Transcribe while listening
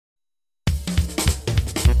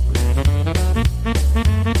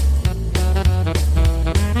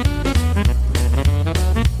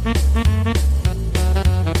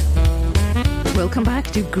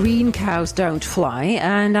Green Cows Don't Fly,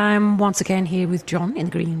 and I'm once again here with John in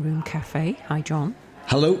the Green Room Cafe. Hi, John.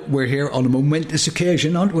 Hello, we're here on a momentous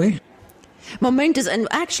occasion, aren't we? Momentous, and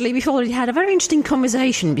actually we've already had a very interesting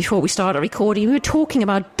conversation before we started recording. We were talking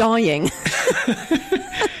about dying.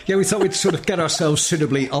 Yeah, we thought we'd sort of get ourselves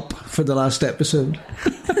suitably up for the last episode.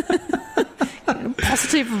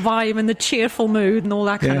 Positive vibe and the cheerful mood and all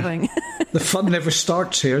that kind of thing. The fun never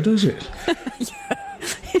starts here, does it? Yeah.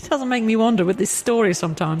 It doesn't make me wonder with this story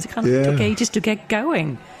sometimes. It kind of took ages to get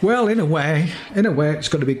going. Well, in a way, it's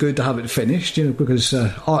going to be good to have it finished, because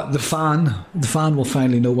the fan will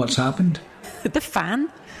finally know what's happened. The fan?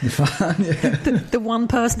 The fan, yeah. The one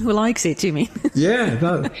person who likes it, you mean? Yeah,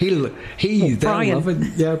 they'll love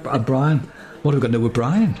it. Yeah, Brian. What are we going to do with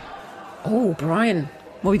Brian? Oh, Brian.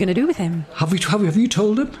 What are we going to do with him? Have you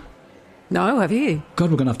told him? No, have you? God,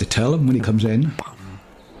 we're going to have to tell him when he comes in.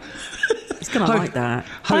 He's going to like that.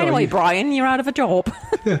 Anyway, Brian, you're out of a job.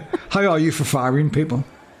 Yeah. How are you for firing people?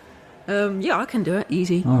 Yeah, I can do it.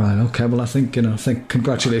 Easy. All right, okay. Well, I think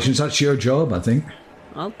congratulations. That's your job, I think.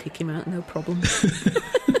 I'll kick him out, no problem.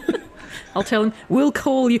 I'll tell him, we'll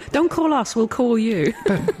call you. Don't call us, we'll call you.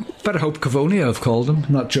 Better hope Cavonia have called him,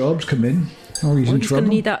 not Jobs come in. Or he's in trouble. He's going to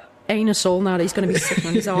need that anusol now that he's going to be sitting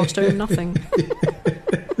on his arse doing nothing.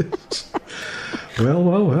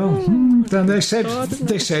 Well. Then they said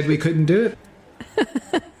we couldn't do it.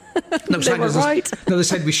 No, they were right. No, they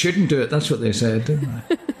said we shouldn't do it. That's what they said, didn't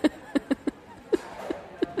they?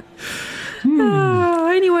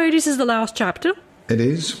 Anyway, this is the last chapter. It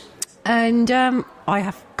is. And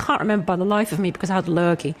can't remember by the life of me because I had a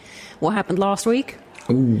lurgy. What happened last week?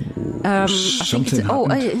 Something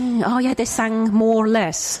happened. They sang More or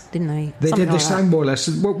Less, didn't they? They sang More or Less.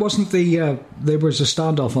 Wasn't there was a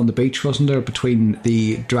standoff on the beach, wasn't there, between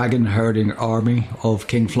the dragon herding army of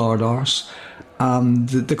King Floridars and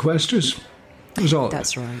the Questers?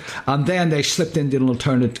 That's right. And then they slipped into an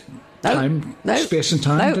alternate space and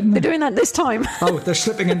time, didn't they? They're doing that this time. They're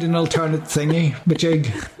slipping into an alternate thingy, majig.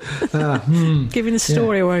 Giving the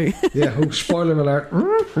story away. Yeah, spoiler alert.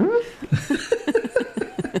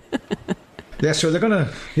 Yeah, so they're going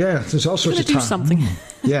to... Yeah, there's all sorts of time. Do something.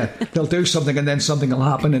 Yeah, they'll do something and then something will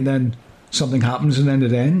happen and then something happens and then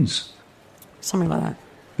it ends. Something like that.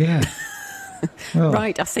 Yeah. Well,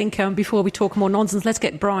 right, I think before we talk more nonsense, let's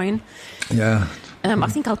get Brian. Yeah. I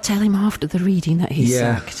think I'll tell him after the reading that he's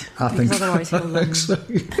sacked. I think otherwise he'll so.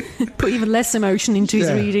 Put even less emotion into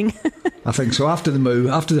his reading. I think so. After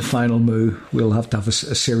the final moo, we'll have to have a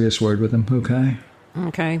serious word with him, okay?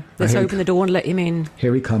 Okay, let's open the door and let him in.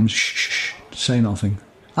 Here he comes. Shh, say nothing.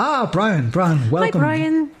 Brian, welcome. Hi,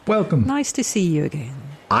 Brian. Welcome. Nice to see you again.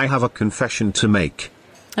 I have a confession to make.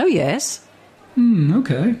 Oh, yes?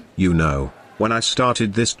 Okay. When I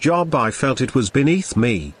started this job I felt it was beneath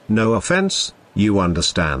me. No offence, you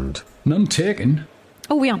understand. None taken.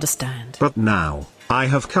 Oh, we understand. But now, I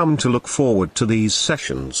have come to look forward to these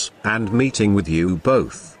sessions, and meeting with you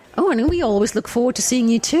both. Oh, and we always look forward to seeing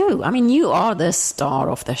you too. I mean, you are the star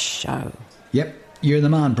of the show. Yep, you're the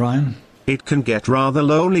man, Brian. It can get rather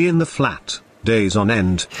lonely in the flat, days on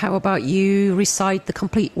end. How about you recite the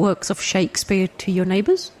complete works of Shakespeare to your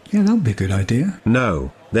neighbours? Yeah, that would be a good idea.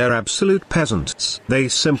 No, they're absolute peasants. They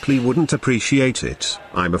simply wouldn't appreciate it,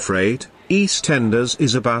 I'm afraid. EastEnders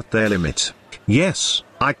is about their limit. Yes,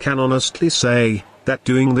 I can honestly say that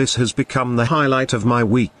doing this has become the highlight of my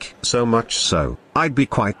week. So much so, I'd be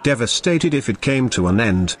quite devastated if it came to an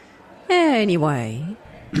end. Anyway...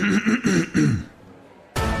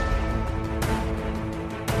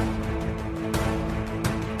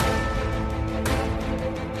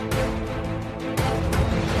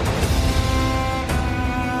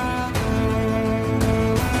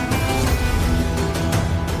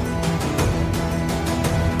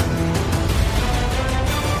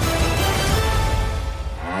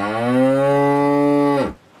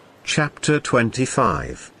 Chapter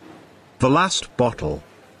 25. The Last Bottle.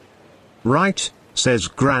 Right, says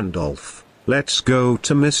Grandolph, let's go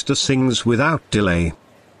to Mr. Singh's without delay.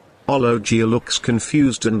 Ologia looks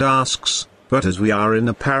confused and asks, but as we are in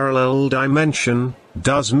a parallel dimension,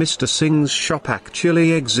 does Mr. Singh's shop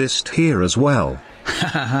actually exist here as well? Ha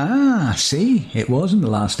ha, see, it was in the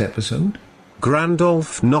last episode.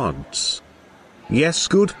 Grandolph nods. Yes,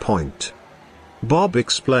 good point. Bob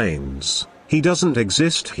explains. He doesn't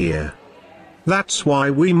exist here. That's why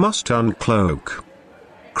we must uncloak.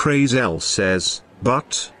 Crazel says,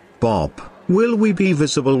 but, Bob, will we be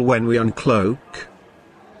visible when we uncloak?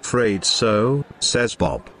 Afraid so, says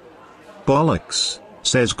Bob. Bollocks,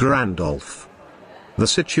 says Grandolph. The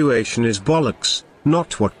situation is bollocks,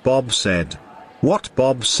 not what Bob said. What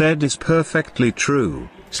Bob said is perfectly true.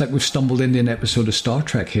 It's like we've stumbled into an episode of Star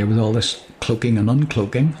Trek here with all this cloaking and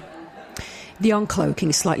uncloaking. The uncloaking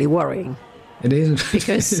is slightly worrying. It is.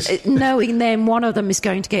 Because knowing then one of them is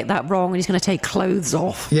going to get that wrong and he's going to take clothes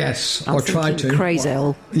off. Yes, I'm or try to.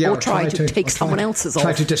 Crazel. Yeah, or try to take someone else's off.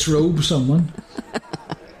 Try to disrobe someone.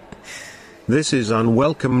 This is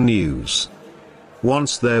unwelcome news.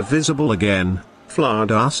 Once they're visible again,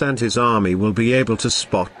 Flardas and his army will be able to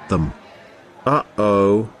spot them.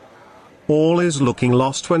 Uh-oh. All is looking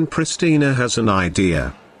lost when Pristina has an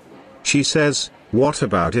idea. She says, what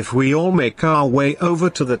about if we all make our way over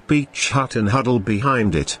to that beach hut and huddle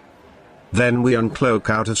behind it? Then we uncloak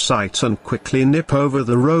out of sight and quickly nip over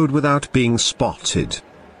the road without being spotted.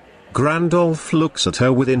 Grandolph looks at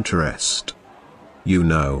her with interest. You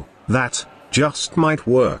know, that just might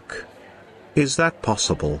work. Is that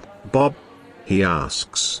possible, Bob? He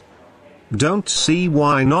asks. Don't see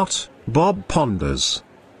why not, Bob ponders.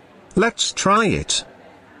 Let's try it.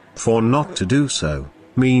 For not to do so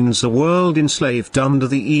means a world enslaved under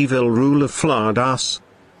the evil rule of Flardas.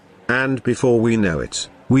 And before we know it,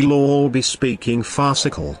 we'll all be speaking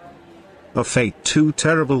farcical. A fate too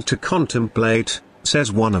terrible to contemplate, says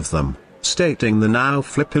one of them, stating the now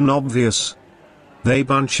flippin' obvious. They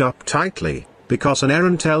bunch up tightly, because an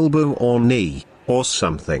errant elbow or knee, or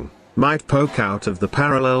something, might poke out of the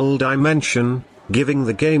parallel dimension, giving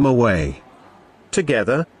the game away.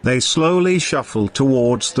 Together, they slowly shuffle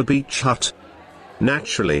towards the beach hut.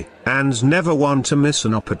 Naturally, and never one to miss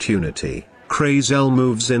an opportunity, Crazel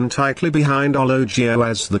moves in tightly behind Ologio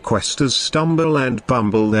as the questers stumble and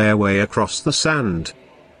bumble their way across the sand.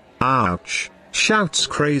 Ouch, shouts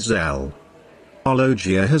Crazel.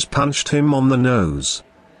 Ologio has punched him on the nose.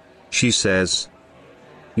 She says,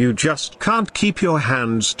 you just can't keep your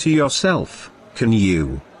hands to yourself, can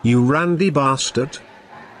you, you randy bastard?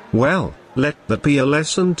 Well, let that be a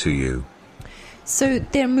lesson to you. So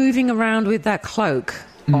they're moving around with that cloak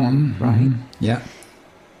on, right? Yeah.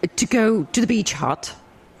 To go to the beach hut.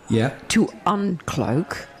 Yeah. To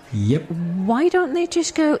uncloak. Yep. Why don't they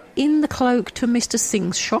just go in the cloak to Mr.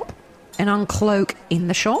 Singh's shop and uncloak in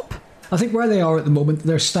the shop? I think where they are at the moment,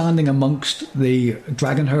 they're standing amongst the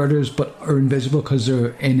dragon herders, but are invisible because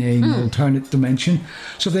they're in an alternate dimension.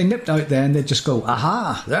 So if they nipped out then, they'd just go,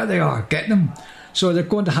 aha, there they are, getting them. So they're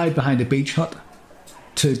going to hide behind a beach hut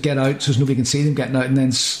to get out so nobody can see them getting out and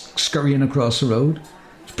then scurrying across the road.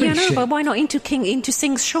 Yeah, no, but why not into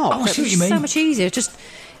Singh's shop? Oh, I see what you mean. So much easier. Just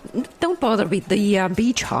don't bother with the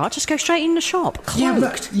beach hut. Just go straight in the shop,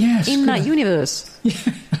 cloaked in that universe. Yeah,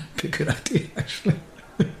 be a good idea, actually.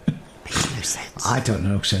 Makes no sense. I don't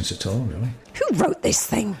know sense at all, really. Who wrote this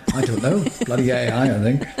thing? I don't know. Bloody AI, I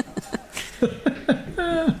think.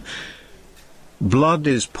 Blood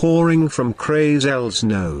is pouring from Crazel's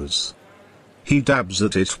nose. He dabs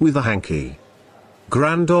at it with a hanky.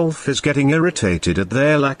 Grandolph is getting irritated at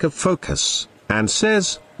their lack of focus, and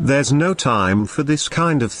says, there's no time for this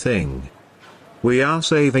kind of thing. We are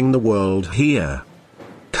saving the world here.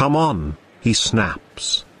 Come on, he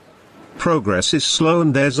snaps. Progress is slow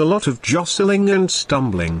and there's a lot of jostling and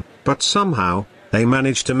stumbling, but somehow, they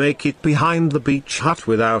manage to make it behind the beach hut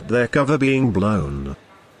without their cover being blown.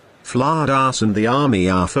 Flardas and the army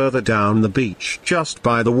are further down the beach just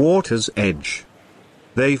by the water's edge.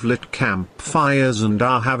 They've lit campfires and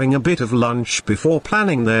are having a bit of lunch before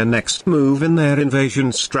planning their next move in their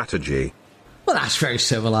invasion strategy. Well, that's very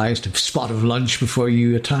civilised. A spot of lunch before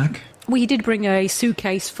you attack. We did bring a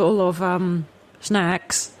suitcase full of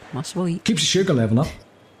snacks. Must we? Keeps the sugar level up.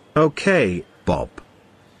 Okay, Bob.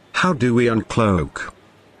 How do we uncloak?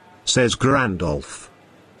 Says Grandolph.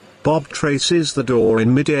 Bob traces the door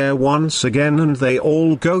in midair once again and they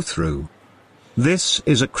all go through. This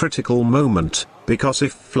is a critical moment, because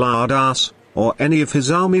if Flardas, or any of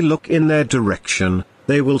his army look in their direction,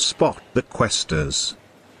 they will spot the questers.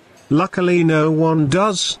 Luckily no one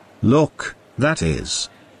does, look, that is.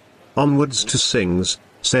 Onwards to Singh's,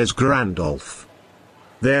 says Grandolph.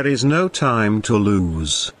 There is no time to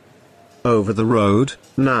lose. Over the road,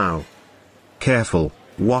 now. Careful,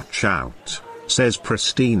 watch out, says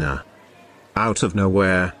Pristina. Out of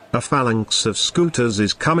nowhere, a phalanx of scooters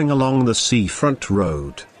is coming along the seafront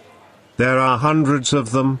road. There are hundreds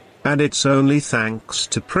of them, and it's only thanks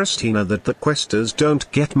to Pristina that the questers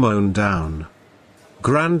don't get mown down.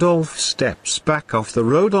 Grandolph steps back off the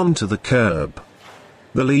road onto the curb.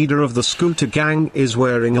 The leader of the scooter gang is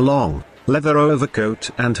wearing a long, leather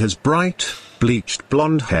overcoat and has bright, bleached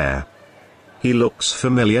blonde hair. He looks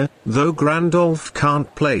familiar, though Grandolph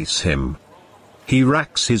can't place him. He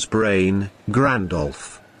racks his brain,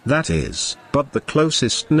 Grandolph, that is, but the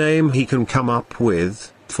closest name he can come up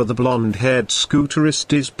with, for the blonde-haired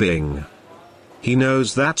scooterist is Bing. He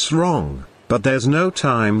knows that's wrong, but there's no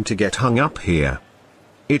time to get hung up here.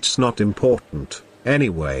 It's not important,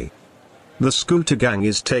 anyway. The scooter gang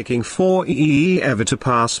is taking forever to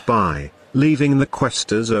pass by, leaving the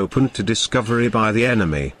questers open to discovery by the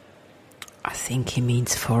enemy. I think he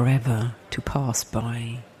means forever to pass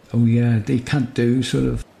by. Oh yeah, he can't do sort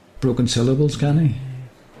of broken syllables, can he?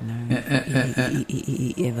 No.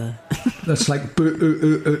 Ever. That's like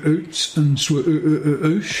oots and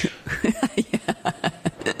swoosh.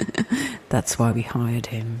 That's why we hired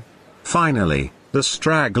him. Finally, the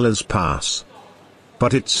stragglers pass.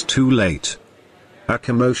 But it's too late. A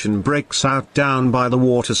commotion breaks out down by the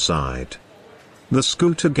waterside. The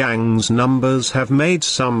scooter gang's numbers have made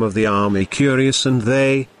some of the army curious, and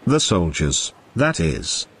they, the soldiers, that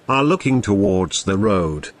is, are looking towards the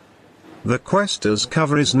road. The questers'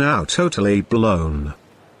 cover is now totally blown.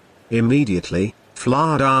 Immediately,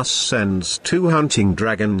 Flaadas sends 2 hunting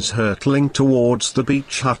dragons hurtling towards the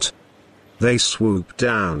beach hut. They swoop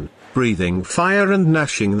down, breathing fire and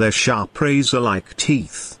gnashing their sharp razor-like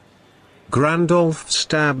teeth. Grandolph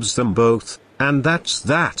stabs them both, and that's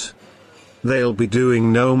that. They'll be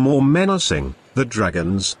doing no more menacing, the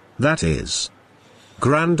dragons, that is.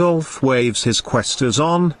 Grandolph waves his questers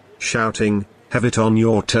on, shouting, "Have it on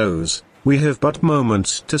your toes, we have but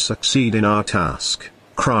moments to succeed in our task,"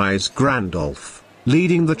 cries Grandolph,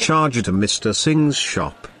 leading the charger to Mr. Singh's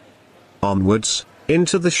shop. Onwards,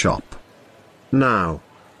 into the shop. Now.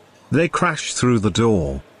 They crash through the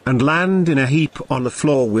door, and land in a heap on the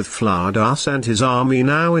floor with Flaadas and his army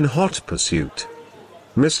now in hot pursuit.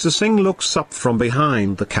 Mr. Singh looks up from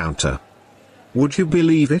behind the counter. Would you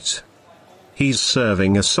believe it? He's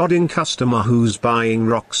serving a sodding customer who's buying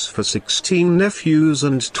rocks for 16 nephews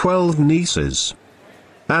and 12 nieces.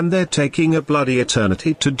 And they're taking a bloody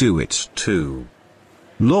eternity to do it too.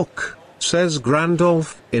 "Look," says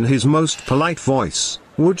Grandolph, in his most polite voice,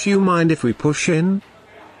 "would you mind if we push in?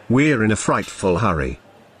 We're in a frightful hurry."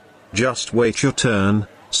 "Just wait your turn,"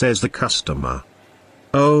 says the customer.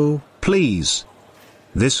 "Oh, please.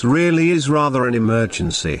 This really is rather an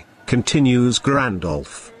emergency," continues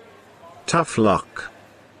Grandolph. "Tough luck.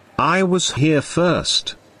 I was here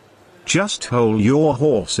first. Just hold your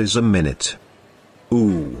horses a minute.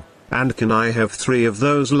 Ooh, and can I have 3 of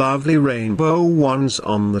those lovely rainbow ones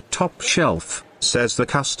on the top shelf?" says the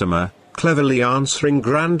customer, cleverly answering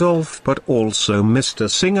Grandolph but also Mr.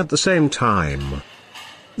 Singh at the same time.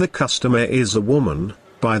 The customer is a woman,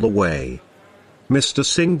 by the way. Mr.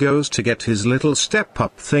 Singh goes to get his little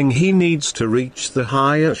step-up thing he needs to reach the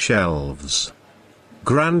higher shelves.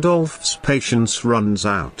 Grandolph's patience runs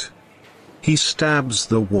out. He stabs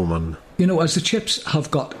the woman. You know, as the chips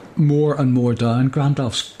have got more and more down,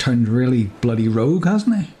 Grandolph's turned really bloody rogue,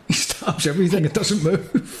 hasn't he? He stabs everything, it doesn't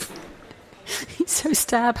move. He's so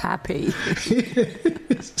stab happy.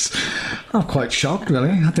 I'm quite shocked, really.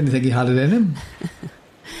 I didn't think he had it in him.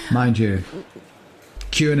 Mind you,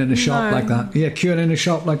 queuing in a shop like that. Yeah, queuing in a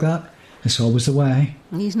shop like that. It's always the way.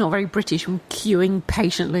 He's not very British from queuing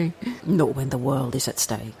patiently. Not when the world is at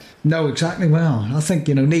stake. No, exactly. Well, I think,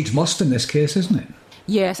 needs must in this case, isn't it?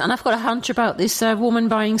 Yes, and I've got a hunch about this woman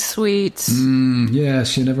buying sweets.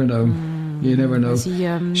 Yes, you never know. You never know.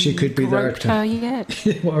 She could be there her yet.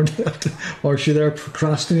 or she there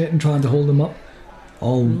procrastinating, trying to hold them up.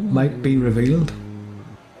 All might be revealed.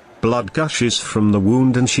 Blood gushes from the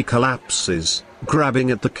wound and she collapses,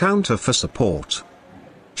 grabbing at the counter for support.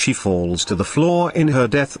 She falls to the floor in her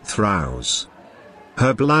death throes.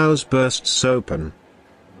 Her blouse bursts open.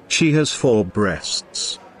 She has 4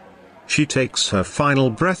 breasts. She takes her final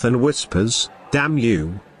breath and whispers, "Damn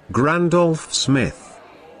you, Grandolph Smith."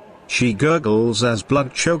 She gurgles as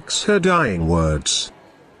blood chokes her dying words.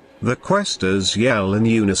 The questers yell in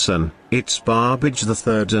unison, "It's Barbage the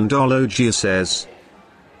Third," and Ologia says,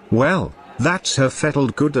 "Well, that's her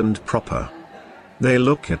fettled good and proper." They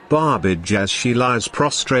look at Barbage as she lies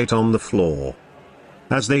prostrate on the floor.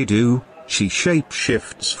 As they do, she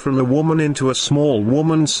shape-shifts from a woman into a small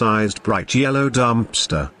woman-sized bright yellow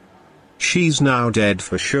dumpster. She's now dead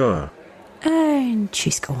for sure. And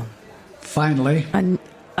she's gone. Finally. And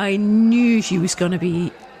I knew she was going to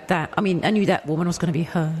be that. I mean, I knew that woman was going to be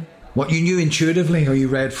her. What, you knew intuitively, or you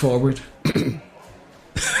read forward?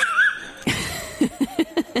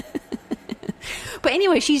 But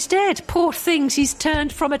anyway, she's dead. Poor thing. She's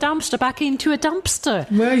turned from a dumpster back into a dumpster.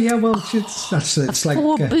 Well, yeah, well, that's it. It's like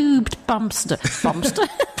four-boobed bumpster. Bumpster?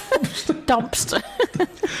 Dumpster.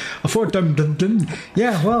 A four dum dum dum.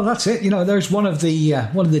 Yeah, well, that's it. There's one of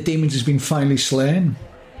the demons has been finally slain.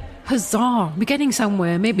 Huzzah! We're getting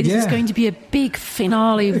somewhere. Maybe this is going to be a big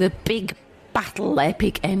finale with a big battle,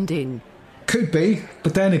 epic ending. Could be,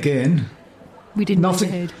 but then again, We didn't move Nothing.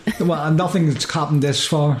 ahead. Well, nothing that's happened this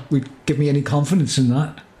far would give me any confidence in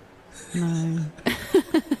that. No.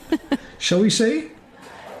 Shall we see?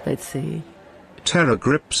 Let's see. Terror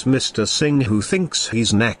grips Mr. Singh, who thinks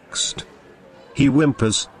he's next. He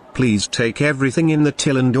whimpers, "Please take everything in the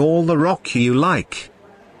till and all the rock you like."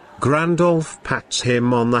 Grandolph pats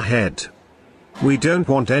him on the head. "We don't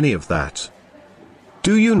want any of that."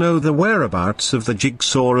 "Do you know the whereabouts of the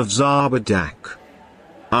jigsaw of Zarbadak?"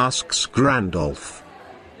 asks Grandolph.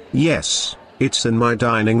 "Yes, it's in my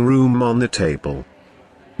dining room on the table.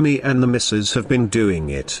 Me and the missus have been doing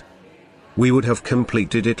it. We would have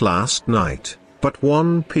completed it last night, but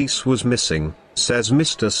one piece was missing," says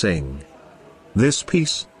Mr. Singh. "This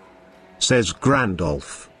piece?" says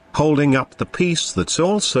Grandolph, holding up the piece that's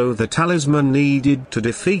also the talisman needed to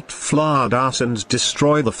defeat Flardas and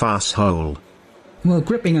destroy the Farshole. Well,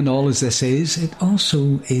 gripping and all as this is, it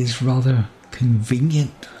also is rather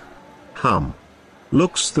convenient.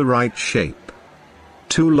 Looks the right shape.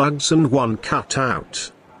 2 lugs and 1 cut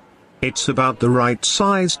out. "It's about the right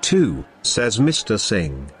size too," says Mr.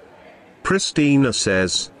 Singh. Pristina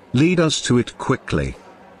says, "Lead us to it quickly.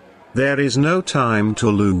 There is no time to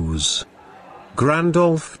lose."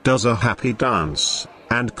 Grandolph does a happy dance,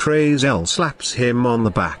 and Crazel slaps him on the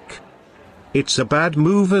back. It's a bad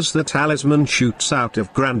move as the talisman shoots out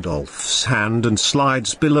of Grandolph's hand and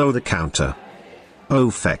slides below the counter. "Oh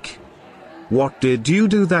feck. What did you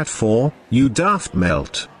do that for, you daft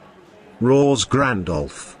melt?" roars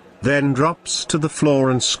Grandolph, then drops to the floor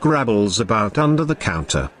and scrabbles about under the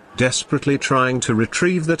counter, desperately trying to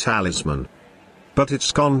retrieve the talisman. But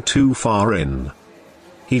it's gone too far in.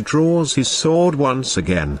 He draws his sword once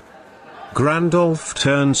again. Grandolph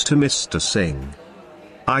turns to Mr. Singh.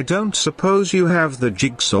 "I don't suppose you have the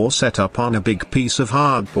jigsaw set up on a big piece of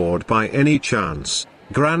hardboard by any chance?"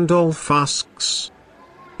 Grandolph asks.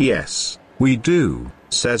 "Yes, we do,"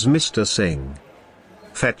 says Mr. Singh.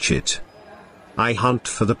 "Fetch it." I hunt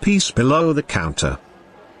for the piece below the counter.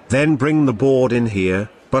 "Then bring the board in here,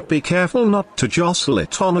 but be careful not to jostle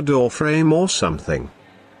it on a door frame or something.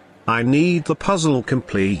 I need the puzzle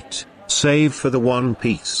complete, save for the one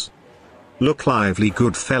piece. Look lively,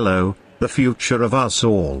 good fellow, the future of us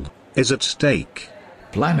all is at stake."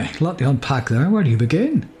 Blimey, a lot to unpack there. Where do you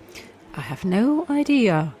begin? I have no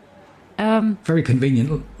idea. Very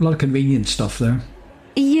convenient. A lot of convenient stuff there.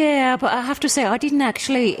 Yeah, but I have to say, I didn't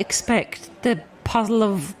actually expect the puzzle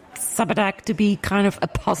of Sabadak to be kind of a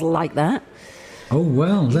puzzle like that. Oh,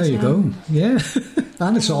 well, there you go. Yeah.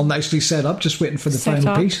 And it's all nicely set up, just waiting for the Set final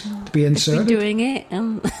up. piece to be inserted. Been doing it.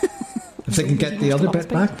 If they can get the other bit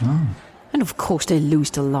back. Oh, And of course they lose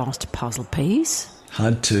the last puzzle piece.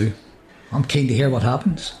 had to. I'm keen to hear what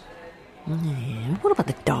happens. Yeah, what about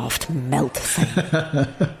the daft melt thing?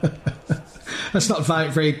 That's not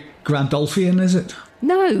very Grandolphian, is it?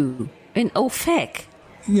 No, in Ofek.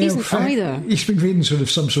 Yeah, Isn't in fact, either. You've been reading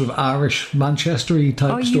some sort of Irish, Manchester-y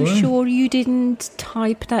type Are story. you sure you didn't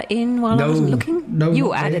type that in while I No, wasn't looking? no, You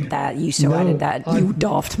not added me. that. You No, added that. I- You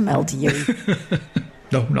daft melt, you.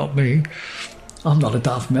 No, not me. I'm not a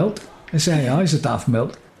daft melt. It's AI's a daft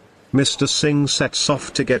melt. Mr. Singh sets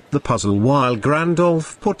off to get the puzzle while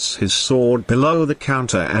Grandolph puts his sword below the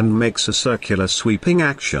counter and makes a circular sweeping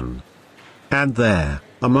action. And there,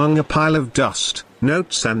 among a pile of dust,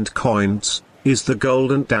 notes and coins, is the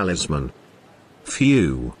golden talisman.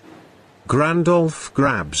 Phew. Grandolph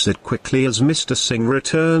grabs it quickly as Mr. Singh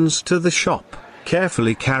returns to the shop,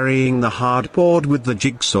 carefully carrying the hardboard with the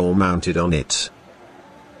jigsaw mounted on it.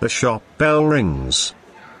 The shop bell rings.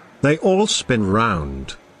 They all spin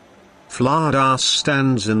round. Flardas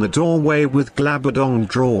stands in the doorway with Glabadong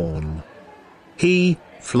drawn. He,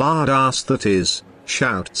 Flardas that is,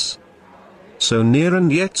 shouts. "So near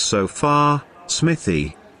and yet so far,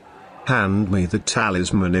 Smithy. Hand me the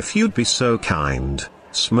talisman if you'd be so kind,"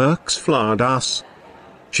 smirks Flardas.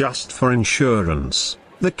 Just for insurance,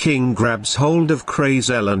 the king grabs hold of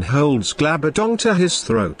Crazel and holds Glabadong to his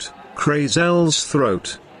throat, Crazel's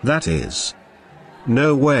throat, that is.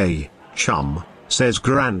 "No way, chum," says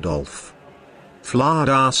Grandolph.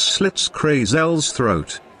 Flardas slits Crazel's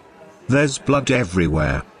throat. There's blood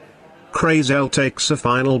everywhere. Crazel takes a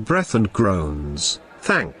final breath and groans,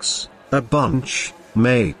 "Thanks, a bunch,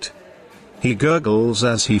 mate." He gurgles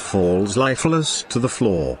as he falls lifeless to the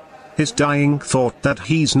floor, his dying thought that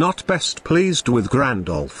he's not best pleased with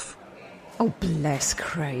Grandolph. Oh, bless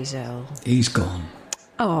Crazel. He's gone.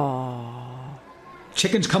 Oh,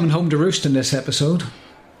 Chicken's coming home to roost in this episode.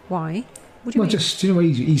 why? What do you Well, mean? just,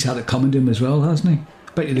 he's had it coming to him as well, hasn't he?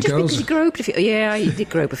 Bet you the Just girls. because he groped a few. Yeah, he did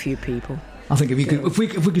grope a few people. I think if we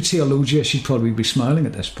could see Alogia, she'd probably be smiling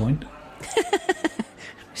at this point.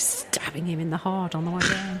 Stab stabbing him in the heart on the way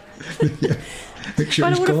down. Make sure But I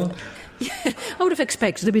he's would've- gone. I would have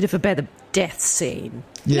expected a bit of a better death scene.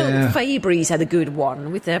 Yeah. Fabry's had a good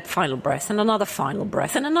one with their final breath and another final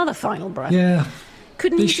breath and another final breath. Yeah.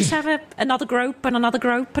 Couldn't They you just should- have another grope and another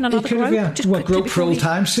grope and He another could grope? have, yeah. Just Well, quickly grope for before old he-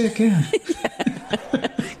 time's sake, yeah.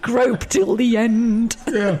 Grope till the end.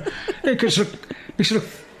 Yeah. He sort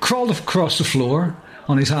of crawled across the floor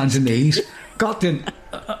on his hands and knees, got in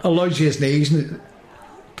Elijah's knees, and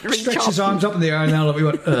stretched his arms up in the air, and then he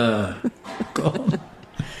went, gone.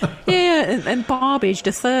 Yeah, and Barbage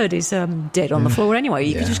the third is dead on the floor anyway.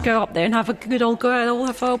 You Yeah. could just go up there and have a good old go at all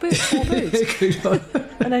her four boots,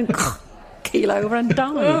 and then keel over and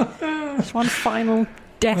die. Just one final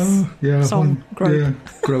death Yeah, song grope. Yeah,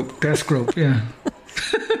 grope, death grope, yeah.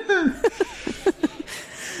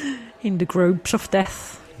 In the gropes of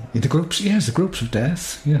death. Yeah, the gropes of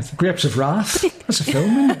death. Yeah, the grapes of wrath. That's a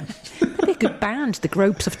film, isn't it? That'd be a good band, the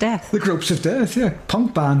Gropes of Death. The gropes of death, yeah.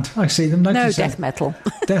 Punk band. I see them. No, 1970s. death metal.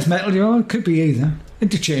 Death metal, you know, it could be either.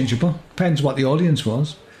 Interchangeable. Depends what the audience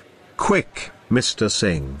was. Quick, Mr.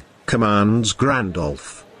 Singh, commands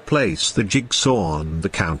Grandolph, place the jigsaw on the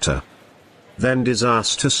counter. Then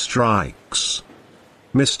disaster strikes.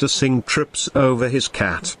 Mr. Singh trips over his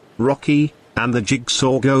cat, Rocky, and the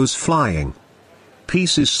jigsaw goes flying.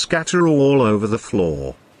 Pieces scatter all over the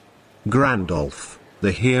floor. Grandolph,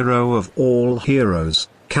 the hero of all heroes,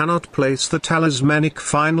 cannot place the talismanic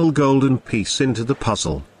final golden piece into the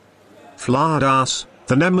puzzle. Flaadas,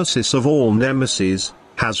 the nemesis of all nemesis,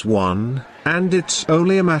 has won, and it's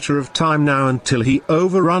only a matter of time now until he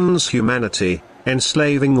overruns humanity,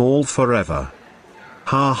 enslaving all forever.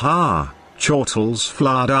 Ha ha, chortles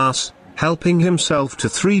Flaadas, helping himself to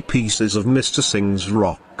 3 pieces of Mr. Singh's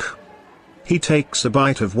rock. He takes a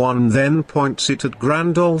bite of one, then points it at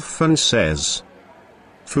Grandolph and says,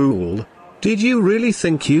 "Fool, did you really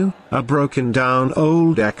think you, a broken down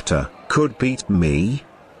old actor, could beat me?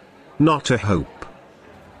 Not a hope."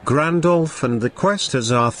 Grandolph and the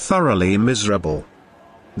questers are thoroughly miserable.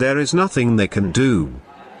 There is nothing they can do.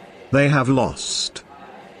 They have lost.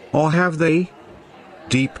 Or have they?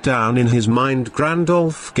 Deep down in his mind,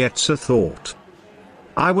 Grandolph gets a thought.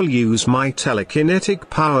 I will use my telekinetic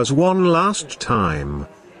powers one last time.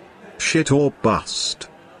 Shit or bust.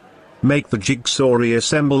 Make the jigsaw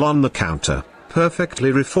reassemble on the counter,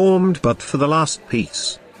 perfectly reformed but for the last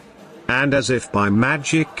piece. And as if by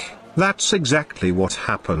magic, that's exactly what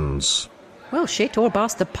happens. Well, shit or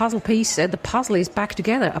bust, the puzzle piece, the puzzle is back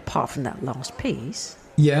together, apart from that last piece.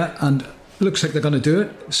 Yeah, and looks like they're going to do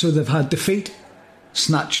it. So they've had defeat,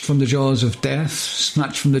 snatched from the jaws of death,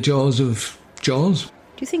 snatched from the jaws of Jaws.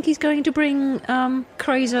 Do you think he's going to bring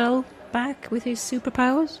Crazel back with his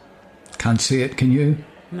superpowers? Can't see it, can you?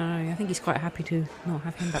 No, I think he's quite happy to not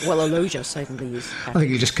have him back. Well, Aloja certainly is I happy.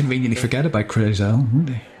 think you just conveniently forget about Crazel, wouldn't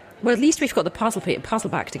he? Well, at least we've got the puzzle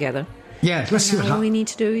back together. Yeah, let's see what Now all we happens. need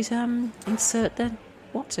to do is insert the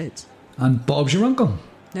what's it? And Bob's your uncle.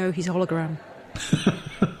 No, he's a hologram.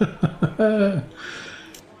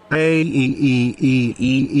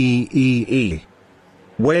 A-E-E-E-E-E-E.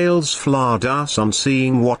 Wails Flaadas on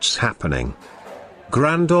seeing what's happening.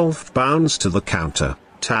 Grandolph bounds to the counter,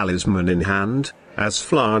 talisman in hand, as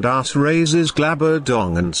Flaadas raises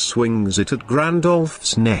Glabberdong and swings it at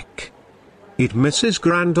Grandolph's neck. It misses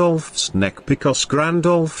Grandolph's neck because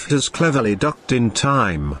Grandolph has cleverly ducked in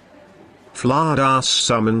time. Flaadas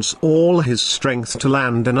summons all his strength to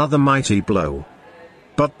land another mighty blow.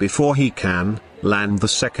 But before he can land the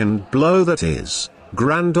second blow, that is,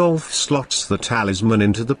 Grandolph slots the talisman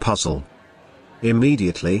into the puzzle.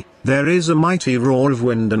 Immediately, there is a mighty roar of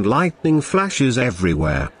wind and lightning flashes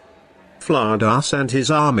everywhere. Flaadas and his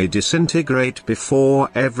army disintegrate before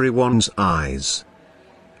everyone's eyes.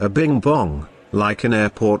 A bing-bong, like an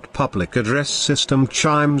airport public address system,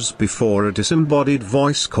 chimes before a disembodied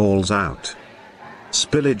voice calls out.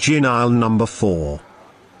 "Spillage in aisle number 4.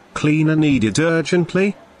 Cleaner needed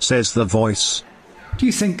urgently," says the voice. Do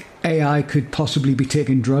you think AI could possibly be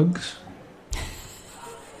taking drugs?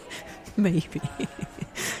 Maybe.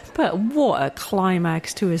 But what a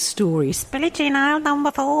climax to a story. Spillage in aisle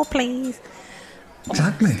number 4, please.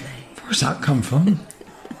 Exactly. Where's that come from?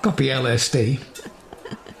 Got to be LSD.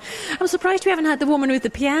 I'm surprised we haven't had the woman with the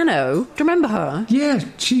piano. Do you remember her? Yeah,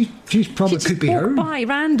 she's probably She could just be her. walked by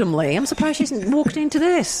randomly. I'm surprised she hasn't walked into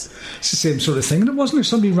this. It's the same sort of thing. And wasn't there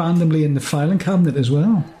somebody randomly in the filing cabinet as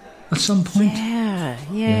well at some point?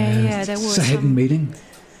 Yeah. There was It's a hidden meeting.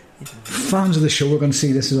 Fans of the show are going to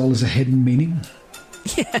see this as all as a hidden meaning.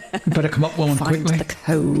 Yeah. You better come up with one Find quickly. the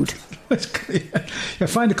code. Yeah,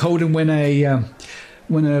 find a code and win a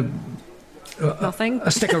Nothing.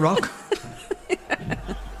 stick of rock.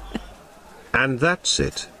 And that's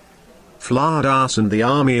it. Flardas and the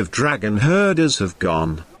army of dragon herders have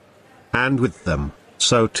gone. And with them,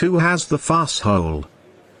 so too has the Farshole.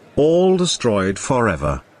 All destroyed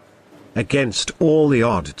forever. Against all the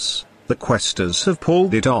odds, the Questers have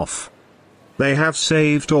pulled it off. They have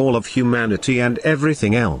saved all of humanity and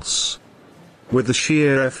everything else. With the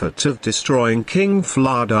sheer effort of destroying King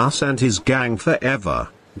Flardas and his gang forever,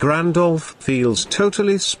 Grandolph feels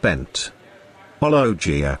totally spent.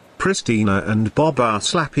 Ologia, Pristina and Bob are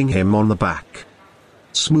slapping him on the back.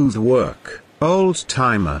 Smooth work,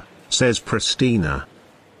 old-timer, says Pristina.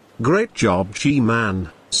 Great job,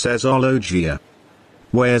 G-Man, says Ologia.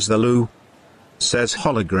 Where's the loo? Says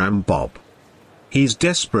Hologram Bob. He's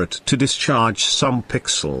desperate to discharge some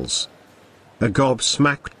pixels. A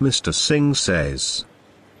gobsmacked Mr. Singh says,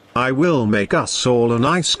 I will make us all a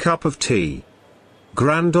nice cup of tea.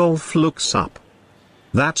 Grandolph looks up.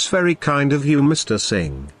 That's very kind of you, Mr.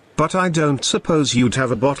 Singh, but I don't suppose you'd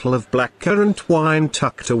have a bottle of blackcurrant wine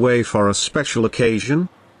tucked away for a special occasion?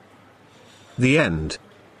 The end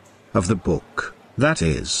of the book, that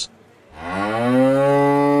is.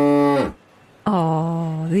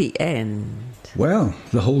 Oh, the end. Well,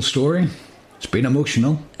 the whole story. It's been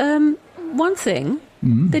emotional. One thing,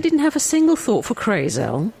 they didn't have a single thought for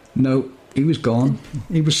Crazel. No, he was gone.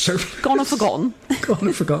 He was Gone and forgotten. Gone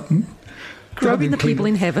and forgotten. Grabbing the people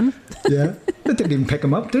in heaven. Yeah. They didn't even pick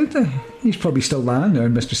him up, did they? He's probably still lying there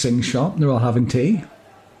in Mr. Singh's shop and they're all having tea.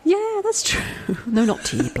 Yeah, that's true. No, not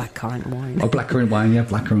tea, blackcurrant wine. Oh, blackcurrant wine, yeah,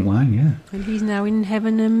 blackcurrant wine, yeah. And he's now in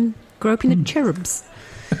heaven groping the cherubs.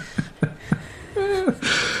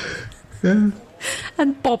 Yeah.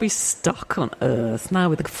 And Bobby's stuck on Earth now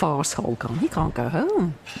with the Farshole gone. He can't go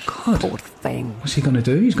home. God. Poor thing. What's he going to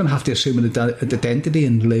do? He's going to have to assume an identity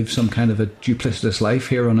and live some kind of a duplicitous life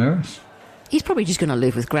here on Earth. He's probably just going to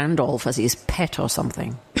live with Grandolph as his pet or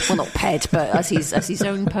something. Well, not pet, but as his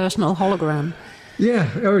own personal hologram.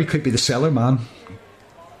 Yeah, or he could be the cellar man.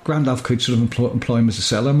 Grandolph could sort of employ him as a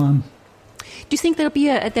cellar man. Do you think there'll be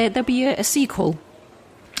a sequel?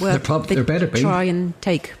 Where there better be. Try and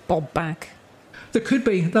take Bob back. There could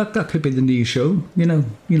be. That could be the new show. You know,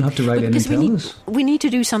 you'll have to write in and tell us. We need to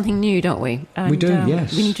do something new, don't we? And, we do,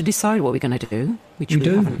 yes. We need to decide what we're going to do, which we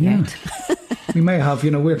do, haven't yet. We may have,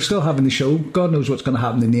 we're still having the show. God knows what's going to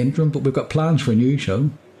happen in the interim, but we've got plans for a new show.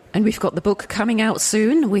 And we've got the book coming out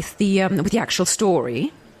soon with the actual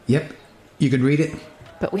story. Yep, you can read it.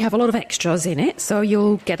 But we have a lot of extras in it, so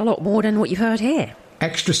you'll get a lot more than what you've heard here.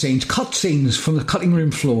 Extra scenes, cut scenes from the cutting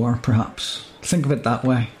room floor, perhaps. Think of it that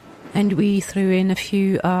way. And we threw in a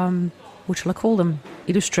few, what shall I call them,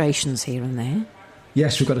 illustrations here and there.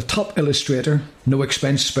 Yes, we've got a top illustrator, no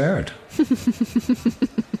expense spared.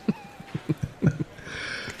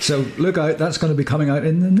 So look out, that's going to be coming out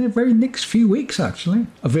in the very next few weeks, actually.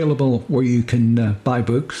 Available where you can buy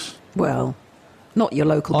books. Well, not your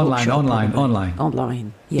local bookshop.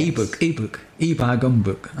 Online, yes. E-book, e-bag,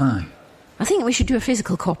 book, aye. I think we should do a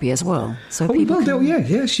physical copy as well. So we will do,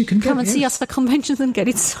 yes, you can come and see us at the conventions and get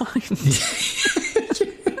it signed.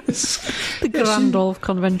 The Grandolph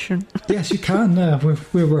convention. Yes, you can.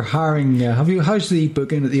 We were hiring. How's the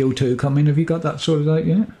booking at the O2 coming? Have you got that sorted out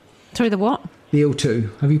yet? Sorry, the what? The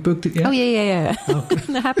O2. Have you booked it yet? Oh, yeah. Okay.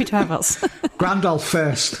 They're happy to have us. Grandolph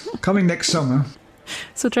Fest, coming next summer.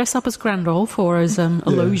 So dress up as Grandolph or as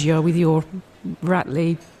Ologia with your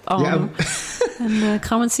rattly arm. Yeah. And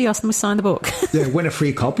come and see us and we sign the book. Yeah, win a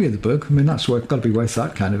free copy of the book. I mean, that's got to be worth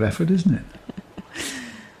that kind of effort, isn't it?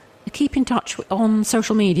 Keep in touch on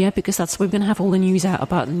social media because that's where we're going to have all the news out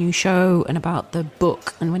about the new show and about the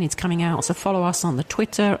book and when it's coming out. So follow us on the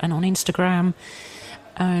Twitter and on Instagram.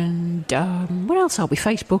 And where else are we?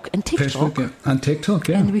 Facebook and TikTok. Facebook, yeah. And TikTok,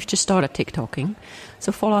 yeah. And we've just started TikToking.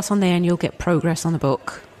 So follow us on there and you'll get progress on the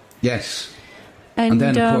book. Yes. And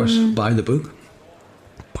then, of course, buy the book.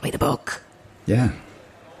 Buy the book. Yeah.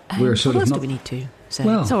 We're sort of. What else do we need to say?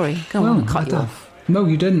 Well, sorry, go on, cut you off. No,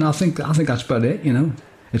 you didn't. I think that's about it.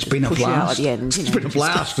 It's been a blast. At the end, it's been a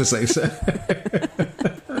blast, as they say.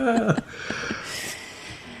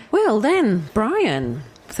 Well, then, Brian,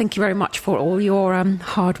 thank you very much for all your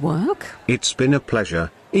hard work. It's been a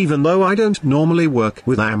pleasure, even though I don't normally work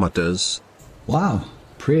with amateurs. Wow,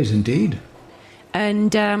 praise indeed.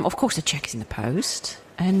 And of course, the check is in the post.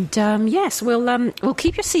 And yes, we'll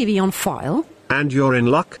keep your CV on file. And you're in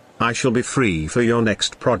luck. I shall be free for your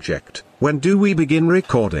next project. When do we begin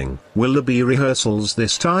recording? Will there be rehearsals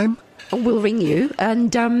this time? We'll ring you,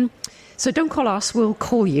 and so don't call us, we'll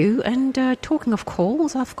call you. And talking of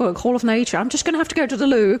calls, I've got a call of nature. I'm just going to have to go to the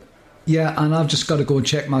loo. Yeah, and I've just got to go and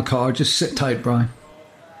check my car. Just sit tight, Brian.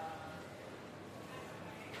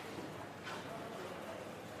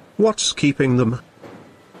 What's keeping them?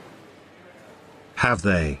 Have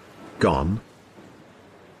they gone?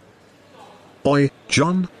 Oi,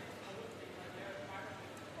 John?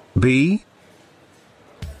 B?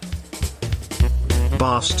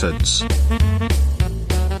 Bastards.